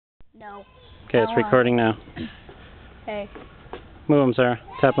No. Okay, it's recording now. Okay. Move him, Sarah.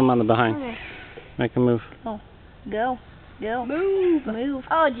 Tap him on the behind. Okay. Make him move. Oh. Go. Go. Move. Move.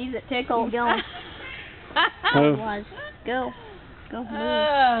 Oh, jeez, it tickled. Go. Move. It was. Go. Go.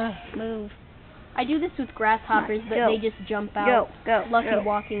 Move. Move. I do this with grasshoppers, but they just jump out. Go. Lucky Go.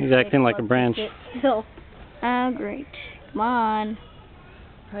 walking. He's acting like a branch. Still. Oh, great. Come on.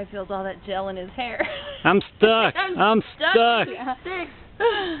 Probably feels all that gel in his hair. I'm stuck. I'm stuck. Yeah.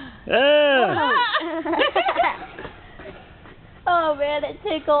 Ah! Oh man, it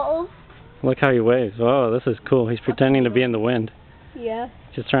tickles. Look how he waves. Oh, this is cool. He's pretending to be in the wind. Yeah.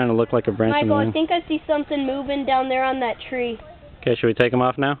 Just trying to look like a branch in the Michael, I wind. think I see something moving down there on that tree. Okay, should we take him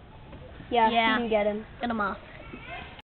off now? Yeah. You can get him. Get him off.